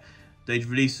later, they'd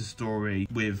released a story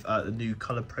with the new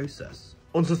colour process.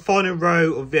 On to the final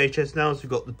row of VHS now, so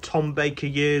we've got the Tom Baker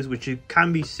years, which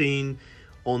can be seen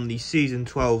on the season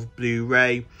 12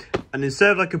 Blu-ray. And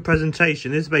instead of like a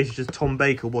presentation, this is basically just Tom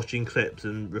Baker watching clips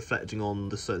and reflecting on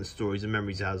the certain stories and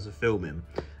memories he has of filming.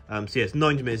 So yeah, it's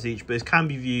 90 minutes each, but it can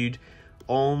be viewed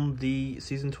on the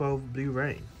season 12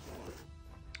 Blu-ray.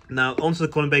 Now, onto the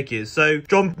Colin Baker years. So,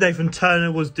 John Nathan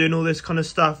Turner was doing all this kind of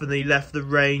stuff, and then he left the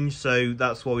range, so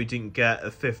that's why we didn't get a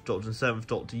 5th Doctor and 7th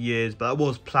Doctor years, but that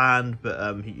was planned,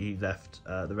 but he left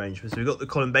the range. So we've got the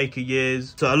Colin Baker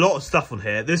years. So a lot of stuff on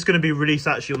here. This is going to be released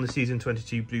actually on the season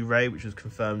 22 Blu-ray, which was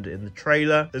confirmed in the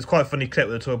trailer. There's quite a funny clip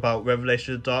where they talk about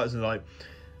Revelation of the Daleks, and like,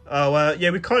 oh, yeah,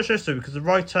 we can't show it because the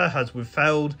writer has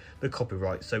withheld the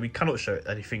copyright, so we cannot show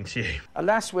anything to you.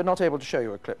 Alas, we're not able to show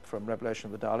you a clip from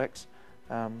Revelation of the Daleks.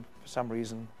 For some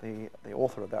reason, the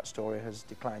author of that story has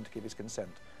declined to give his consent,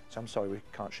 so I'm sorry we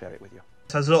can't share it with you.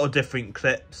 It has a lot of different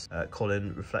clips,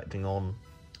 Colin reflecting on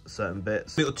certain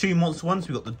bits. We've got 2 monster ones.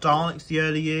 We've got the Daleks, the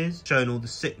early years, showing all the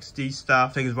 60s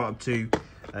stuff, things right up to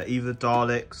Eve of the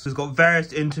Daleks. We've got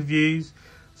various interviews,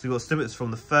 so we've got snippets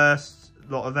from the first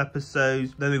lot of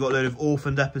episodes. Then we've got a load of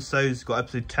orphaned episodes. We've got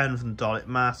episode 10 from the Dalek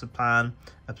Master Plan,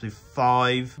 episode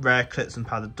 5, Rare Clips and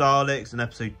Power of the Daleks, and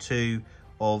episode 2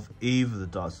 of Eve of the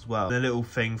Daleks as well. And a little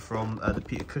thing from the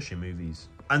Peter Cushing movies.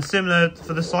 And similar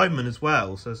for the Sidemen as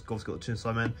well. So it's obviously got 2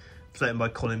 Sidemen, reflected by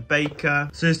Colin Baker.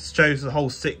 So this shows the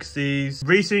whole 60s.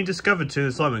 Recently discovered 2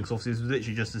 of the Sidemen, because obviously this was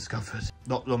literally just discovered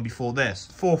not long before this.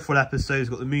 4 full episodes.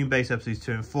 Got the Moon Base episodes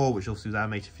 2 and 4, which obviously was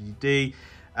animated for DVD.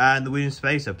 And the William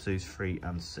Space episodes 3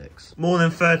 and 6. More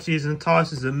Than 30 Years in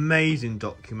Entice is an amazing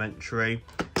documentary,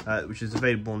 which is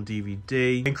available on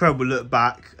DVD. Incredible look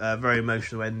back, very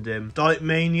emotional ending. Dalek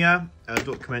Mania,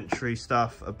 documentary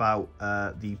stuff about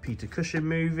the Peter Cushing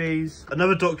movies.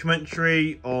 Another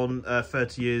documentary on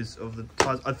 30 years of the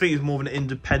Ties. I think it's more of an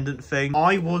independent thing.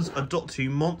 I Was a Doctor Who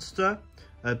Monster.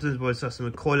 Presented by Cecil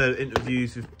McCoy,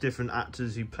 interviews with different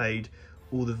actors who played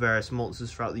all the various monsters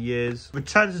throughout the years.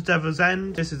 Return to Devil's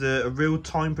End. This is a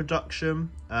real-time production.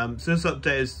 So this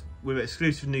update is with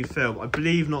exclusive new film. I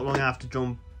believe not long after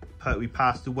John Pertwee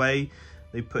passed away,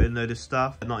 they put in a load of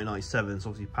stuff. In 1997, so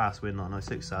obviously passed away in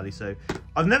 1996, sadly. So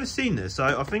I've never seen this, so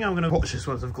I think I'm going to watch this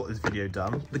once I've got this video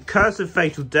done. The Curse of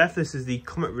Fatal Death. This is the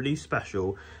comic relief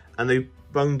special, and they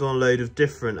bunged on a load of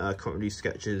different comic relief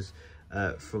sketches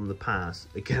from the past.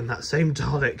 Again, that same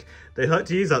Dalek. They like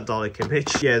to use that Dalek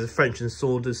image. Yeah, there's a French and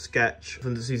Saunders sketch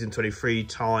from the season 23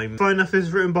 time. Funny enough,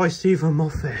 is written by Stephen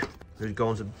Moffat, who's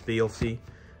gone to be obviously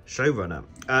showrunner.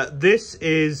 This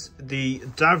is the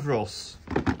Davros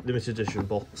limited edition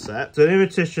box set. So the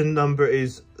limited edition number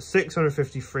is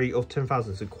 653 of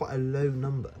 10,000, so quite a low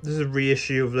number. This is a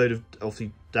reissue of a load of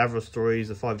obviously Davros stories,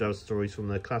 the 5 Davros stories from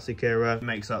the classic era. It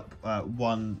makes up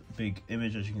one big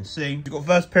image, as you can see. We've got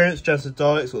first appearance, Jansen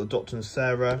Daleks, got the Doctor and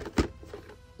Sarah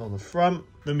on the front.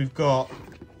 Then we've got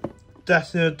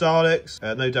Destiny of the Daleks,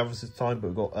 no Davros this time, but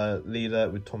we've got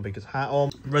Leela with Tom Baker's hat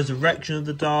on. Resurrection of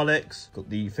the Daleks, got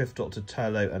the 5th Doctor,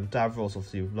 Turlough and Davros,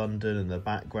 obviously with London in the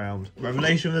background.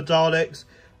 Revelation of the Daleks,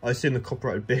 I assume the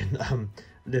copyright had been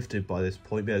lifted by this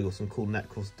point. Yeah, got some cool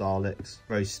Necros Daleks,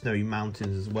 very snowy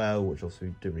mountains as well, which also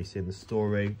we didn't really see in the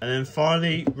story. And then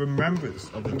finally, Remembrance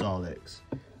of the Daleks.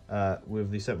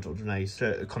 With the 7th Doctor Renee,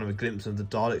 so kind of a glimpse of the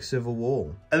Dalek Civil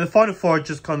War. And the final 4 are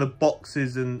just kind of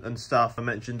boxes and stuff I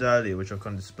mentioned earlier, which I've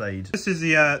kind of displayed. This is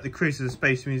the Cruise of the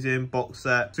Space Museum box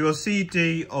set. So we've got a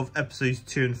CD of episodes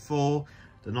 2 and 4,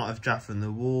 The Night of Jaffa and the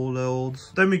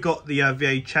Warlords. Then we got the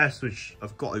VHS, which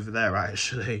I've got over there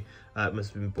actually. It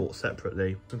must have been bought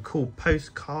separately. Some cool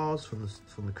postcards from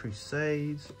the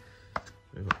Crusades.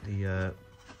 We've got the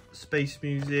Space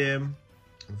Museum.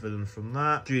 Villain from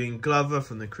that, Julian Glover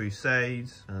from the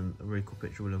Crusades, and a really cool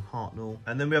picture of William Hartnell.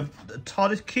 And then we have the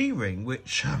TARDIS keyring,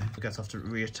 which I guess I have to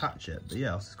reattach it, but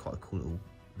yeah, this is quite a cool little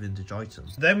vintage item.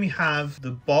 Then we have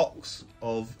the box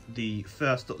of the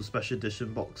first Doctor Special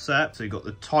Edition box set. So you've got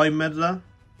the Time Meddler,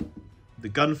 the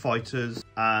Gunfighters,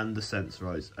 and the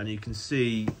Sensorites, and you can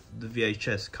see the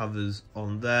VHS covers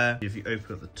on there. If you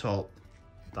open at the top,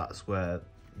 that's where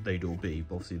they'd all be,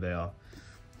 but obviously they are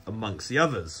amongst the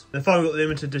others. Then finally we've got the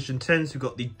limited edition tins. We've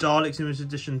got the Daleks limited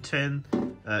edition tin,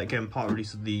 again part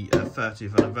release of the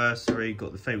 30th anniversary.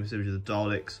 Got the famous image of the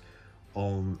Daleks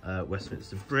on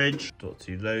Westminster Bridge.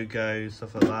 Doctor Who logo,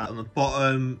 stuff like that. On the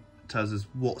bottom tells us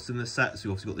what's in the set. So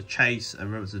we've obviously got the Chase and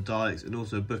Remembrance of the Daleks, and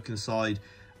also a book inside.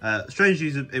 Strange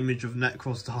use of image of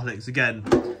Necros Daleks. Again,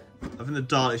 I think the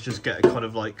Daleks just get a kind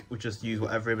of like, we just use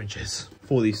whatever images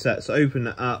for these sets. So open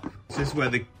it up. So this is where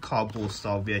the cardboard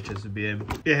style VHS would be in.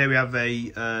 Yeah, here we have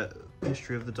a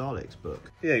history of the Daleks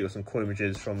book. Yeah, you got some cool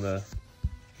images from the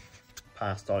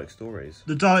past Dalek stories.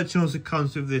 The Dalek also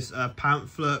comes with this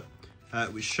pamphlet,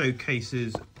 which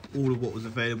showcases all of what was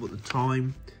available at the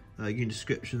time. Giving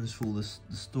descriptions for all the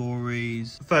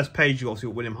stories. The first page, you've obviously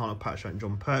got William Hartnell, Patrick and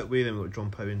John Pertwee. Then we've got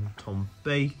John Poe and Tom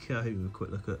Baker. Here we have a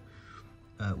quick look at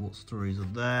what stories are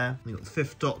there. We got the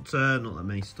Fifth Doctor, not that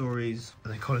many stories.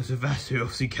 And then Colin Sylvester, who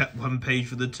obviously kept one page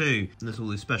for the two. And there's all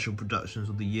these special productions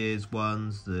of the year's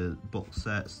ones, the box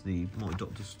sets, the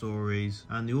multi-Doctor stories,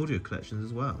 and the audio collections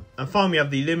as well. And finally, we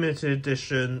have the limited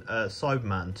edition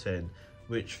Cyberman tin,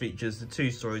 which features the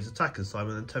two stories, Attack of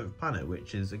Cyberman and 10th Planet,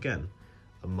 which is, again,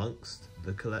 amongst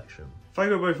the collection.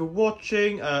 Thank you both for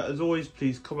watching. As always,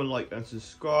 please comment, like and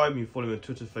subscribe. You can follow me on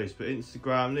Twitter, Facebook,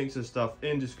 Instagram. Links and stuff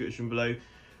in the description below.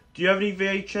 Do you have any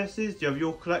VHSs? Do you have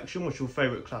your collection? What's your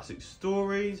favourite classic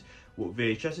stories? What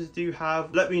VHSs do you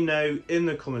have? Let me know in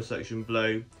the comment section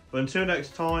below. But until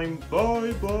next time,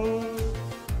 bye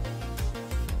bye.